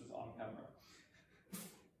questions on camera?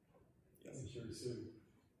 Yes. Sure. So,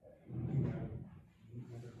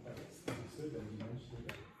 never quite understood that you mentioned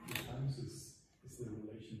that the times is the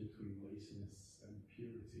relation between laziness and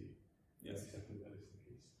purity. Yes. Exactly that is the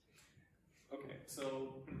case. Okay,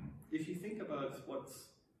 so if you think about what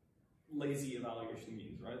lazy evaluation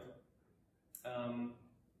means, right?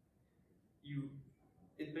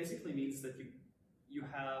 It basically means that you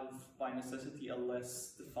have, by necessity, a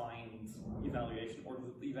less defined evaluation order.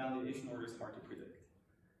 The evaluation order is hard to predict.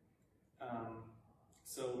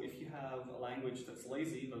 So if you have a language that's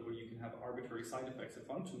lazy, but where you can have arbitrary side effects of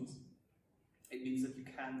functions, it means that you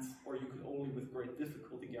can't, or you could only with great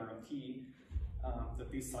difficulty guarantee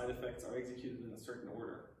that these side effects are executed in a certain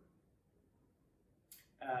order.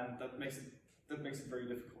 And that makes it very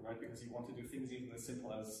difficult, right? Because you want to do things even as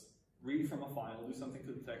simple as read from a file, do something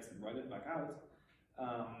to the text, and write it back out.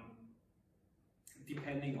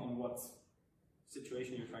 Depending on what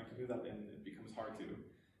situation you're trying to do that in, it becomes hard to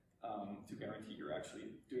guarantee you're actually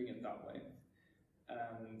doing it that way.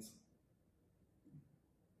 And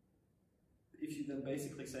if you then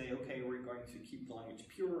basically say, okay, we're going to keep the language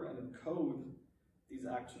pure and encode these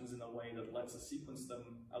actions in a way that lets us sequence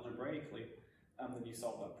them algebraically, then you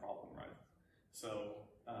solve that problem, right? So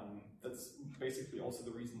that's basically also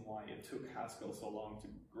the reason why it took Haskell so long to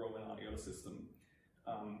grow an IO system,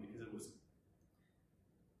 because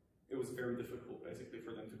it was very difficult, basically,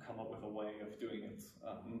 for them to come up with a way of doing it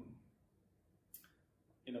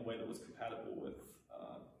in a way that was compatible with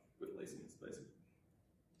laziness, basically.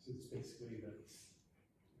 So it's basically that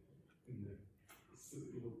in the So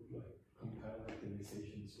it will, like, compile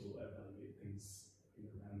optimizations will evaluate things in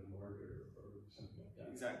a random order or something like that.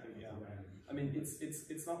 Exactly, yeah. I mean,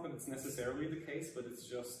 it's not that it's necessarily the case, but it's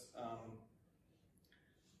just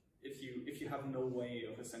if you have no way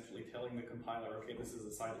of essentially telling the compiler, okay, this is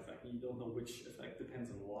a side effect, and you don't know which effect depends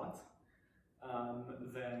on what,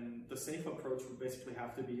 then the safe approach would basically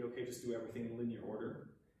have to be, okay, just do everything in linear order,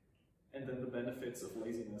 and then the benefits of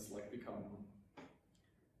laziness like become,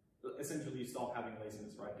 essentially you stop having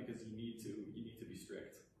laziness, right? Because you need to be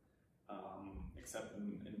strict, except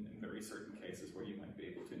in very certain cases where you might be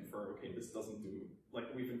able to infer, okay, this doesn't do, like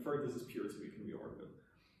we've inferred this is pure, so we can reorder it.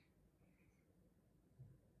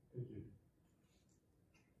 Thank you.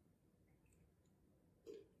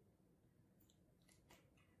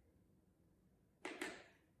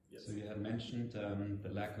 Yes. So you had mentioned the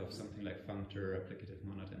lack of something like functor, applicative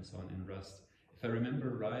monad, and so on in Rust. If I remember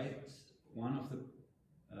right, one of the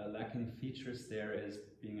lacking features there is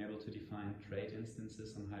being able to define trait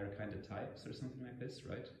instances on higher kind of types or something like this,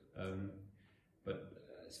 right? But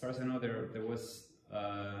as far as I know, there was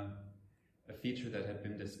a feature that had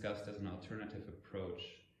been discussed as an alternative approach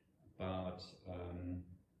about,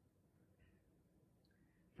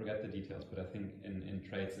 forget the details, but I think in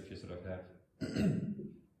traits, if you sort of have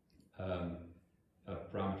a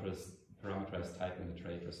parameterized type in the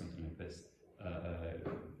trait or something like this,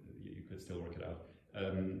 you could still work it out.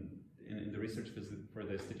 In the research for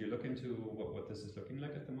this, did you look into what this is looking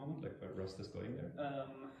like at the moment, like where Rust is going there?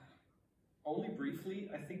 Only briefly.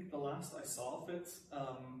 I think the last I saw of it,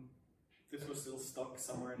 this was still stuck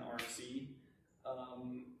somewhere in RFC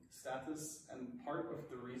status, and part of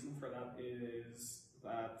the reason for that is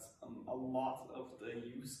that a lot of the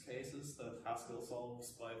use cases that Haskell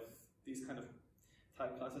solves by these kind of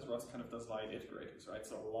type classes, Rust kind of does via iterators, right?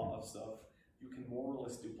 So a lot of stuff you can more or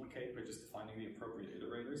less duplicate by just defining the appropriate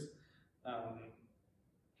iterators.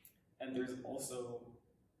 And there's also,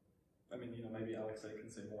 I mean, you know, maybe Alexei can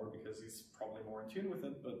say more because he's probably more in tune with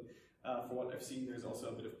it, but for what I've seen, there's also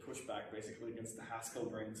a bit of pushback basically against the Haskell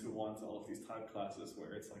brains who want all of these type classes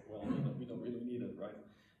where it's like, well, we don't really need it, right?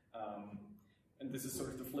 And this is sort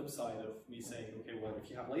of the flip side of me saying, okay, well, if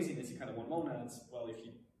you have laziness, you kind of want monads. Well, if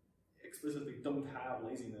you explicitly don't have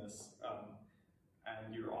laziness,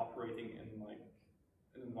 and you're operating in like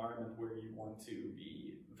an environment where you want to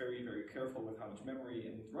be very, very careful with how much memory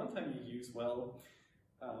and runtime you use, well,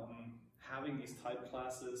 having these type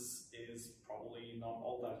classes is probably not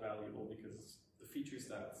all that valuable because the features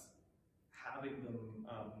that having them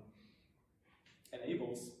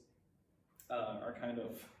enables are kind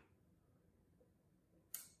of,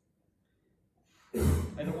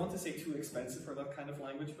 I don't want to say too expensive for that kind of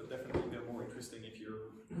language, but definitely they're more interesting if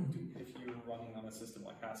you're running on a system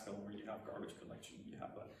like Haskell where you have garbage collection, you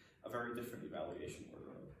have a very different evaluation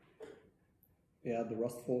order. Yeah, the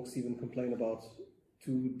Rust folks even complain about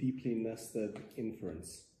too deeply nested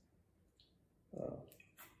inference.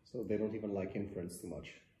 So they don't even like inference too much.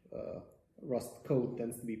 Rust code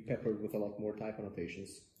tends to be peppered with a lot more type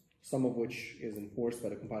annotations, some of which is enforced by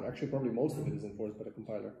the compiler. Actually, probably most of it is enforced by the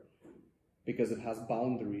compiler, because it has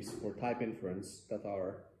boundaries for type inference that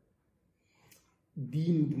are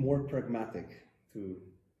deemed more pragmatic to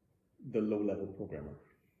the low-level programmer.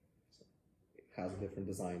 So it has a different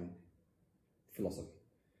design philosophy.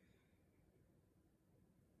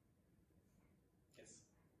 Yes.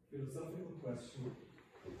 Philosophical question.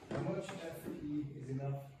 How much FP is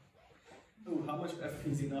enough? Oh, how much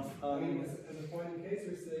FP is enough? I mean, as a point in case,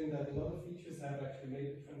 we're saying that a lot of features have actually made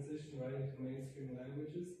the transition right into mainstream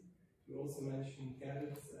languages. You also mentioned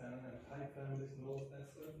gadgets and type families and all of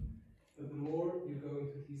that stuff. But the more you go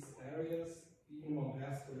into these areas, even among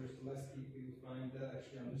Haskellers, the less people you find that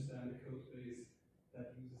actually understand the code base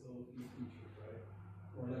that uses all of these features, right?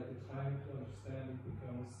 Or like the time to understand it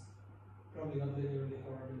becomes probably not linearly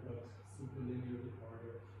harder, but super linearly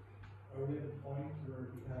harder. Are we at a point where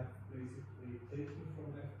we have basically taken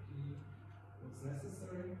from FP what's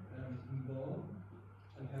necessary and move on,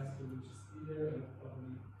 and Haskell will just be there and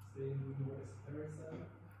probably stay and do more HaskellerZ?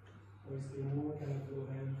 Or is there more kind of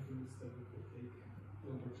low-hanging fruits that we could take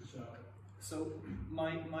over to Java? So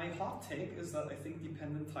my hot take is that I think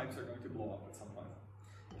dependent types are going to blow up at some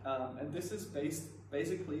point. And this is based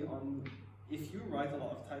basically on, if you write a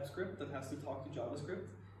lot of TypeScript that has to talk to JavaScript,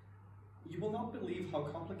 you will not believe how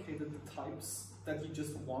complicated the types that you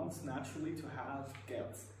just want naturally to have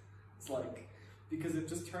get. It's like, because it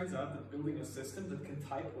just turns out that building a system that can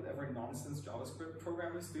type whatever nonsense JavaScript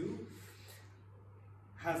programmers do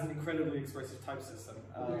has an incredibly expressive type system.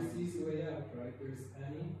 There's the easy way out, right? There's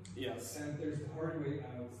any. Yes. And there's the hard way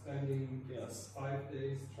out, spending yes. 5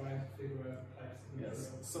 days trying to figure out types of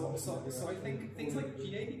yes. So I think things like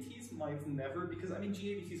GAVTs might never, because I mean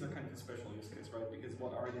GAVTs are kind of a special use case, right? Because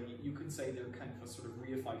what are they? You could say they're kind of a sort of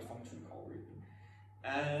reified function call, really.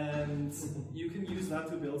 And you can use that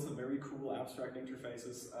to build some very cool abstract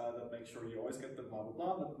interfaces that make sure you always get the blah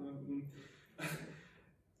blah blah. But,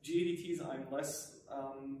 GAVTs I'm less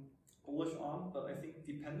bullish on, but I think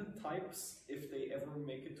dependent types, if they ever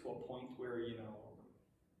make it to a point where, you know,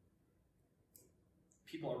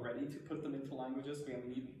 people are ready to put them into languages, I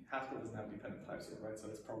mean, Haskell doesn't have dependent types yet, right? So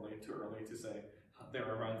it's probably too early to say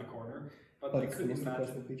they're around the corner. But I it's could the most imagine.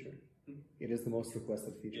 requested feature. It is the most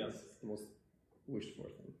requested feature. Yes. It's the most wished for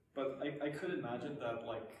thing. But I could imagine that,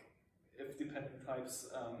 like, if dependent types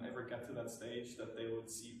ever get to that stage, that they would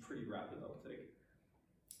see pretty rapid uptake.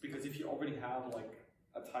 Because if you already have, like,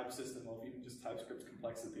 a type system of even just TypeScript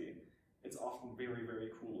complexity, it's often very, very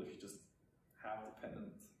cool if you just have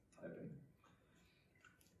dependent typing.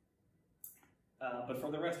 But for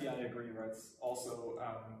the rest, yeah, I agree, right? It's also,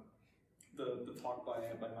 the talk by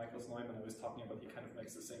Michael Neumann I was talking about, he kind of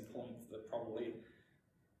makes the same point, that probably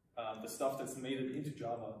the stuff that's made it into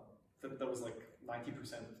Java, that was like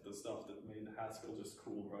 90% of the stuff that made Haskell just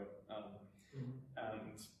cool, right?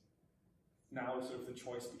 And now sort of the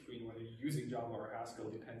choice between whether you're using Java or Haskell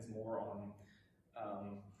depends more on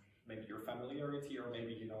maybe your familiarity, or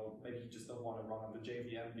maybe, you know, maybe you just don't want to run on the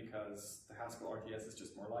JVM because the Haskell RTS is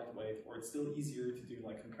just more lightweight, or it's still easier to do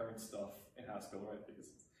like concurrent stuff in Haskell, right? Because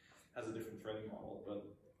it has a different threading model, but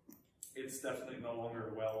it's definitely no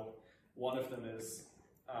longer well. One of them is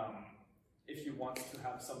if you want to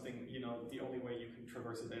have something, you know, the only way you can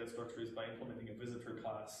traverse a data structure is by implementing a visitor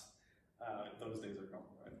class. Those days are gone,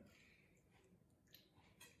 right?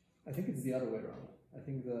 I think it's the other way around. I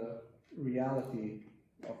think the reality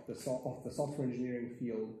of the software engineering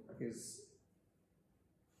field is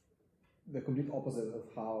the complete opposite of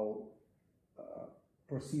how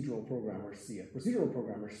procedural programmers see it. Procedural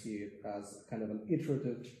programmers see it as kind of an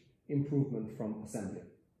iterative improvement from assembly.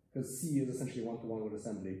 Because C is essentially one-to-one with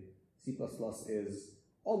assembly. C++ is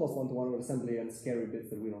almost one-to-one with assembly and scary bits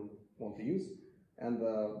that we don't want to use. And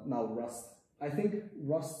now Rust. I think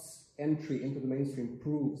Rust's entry into the mainstream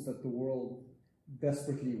proves that the world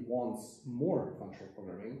desperately wants more functional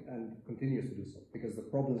programming and continues to do so, because the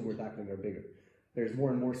problems we're tackling are bigger. There's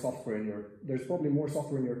more and more software in there's probably more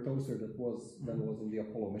software in your toaster than was in the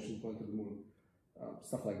Apollo mission going to the moon.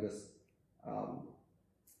 Stuff like this.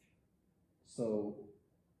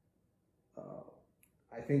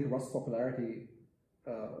 I think Rust's popularity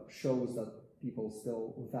shows that people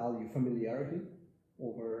still value familiarity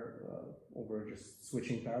over just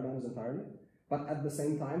switching paradigms entirely. But at the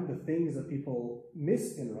same time, the things that people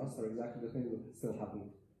miss in Rust are exactly the things that still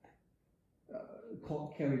haven't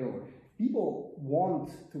carried over. People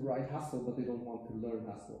want to write Haskell, but they don't want to learn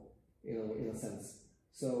Haskell, in a sense.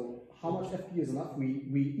 So how much FP is enough?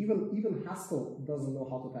 Even Haskell doesn't know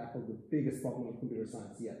how to tackle the biggest problem of computer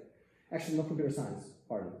science yet. Actually, not computer science,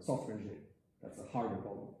 pardon, software engineering. That's a harder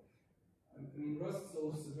problem. I mean, Rust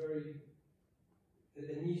solves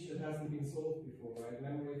a niche that hasn't been solved before, right?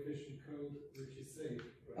 Memory efficient code, which is safe.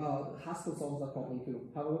 Right? Haskell solves that problem too.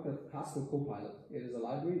 Have a look at Haskell Copilot. It is a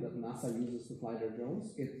library that NASA uses to fly their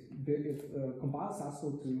drones. It compiles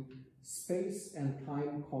Haskell to space and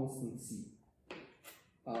time constant C,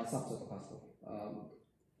 subset of Haskell.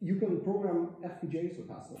 You can program FPGAs with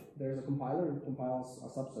Haskell. There's a compiler that compiles a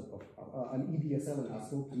subset of an EDSL in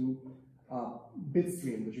Haskell to bit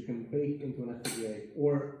stream that you can bake into an FPGA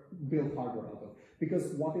or build hardware out of.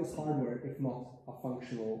 Because what is hardware if not a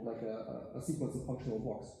functional, like a sequence of functional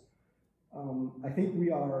blocks? I think we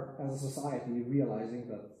are, as a society, realizing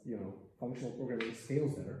that, you know, functional programming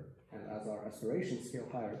scales better, and as our aspirations scale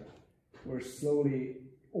higher, we're slowly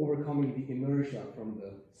overcoming the inertia from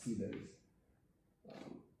the C days.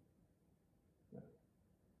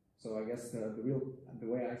 So I guess the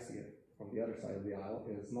way I see it from the other side of the aisle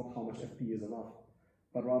is not how much FP is enough,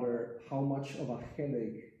 but rather how much of a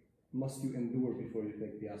headache must you endure before you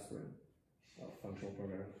take the aspirin of functional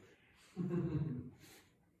programming.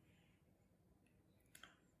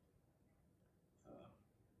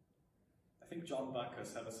 I think John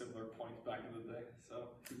Backus had a similar point back in the day,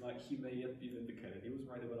 so he may yet be vindicated. He was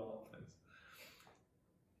right about all of things.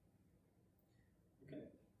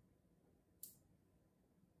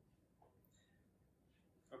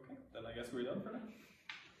 Okay, then I guess we're done for now.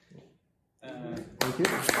 Thank you.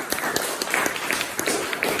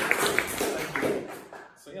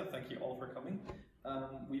 So yeah, thank you all for coming.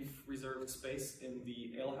 We've reserved space in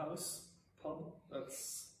the Ale House pub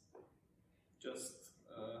that's just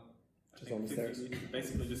Just on the stairs.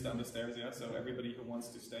 Basically just down the stairs, yeah. So everybody who wants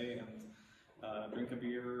to stay and drink a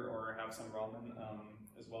beer or have some ramen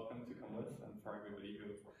is welcome to come with, and for everybody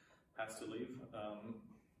who has to leave,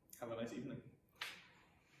 have a nice evening.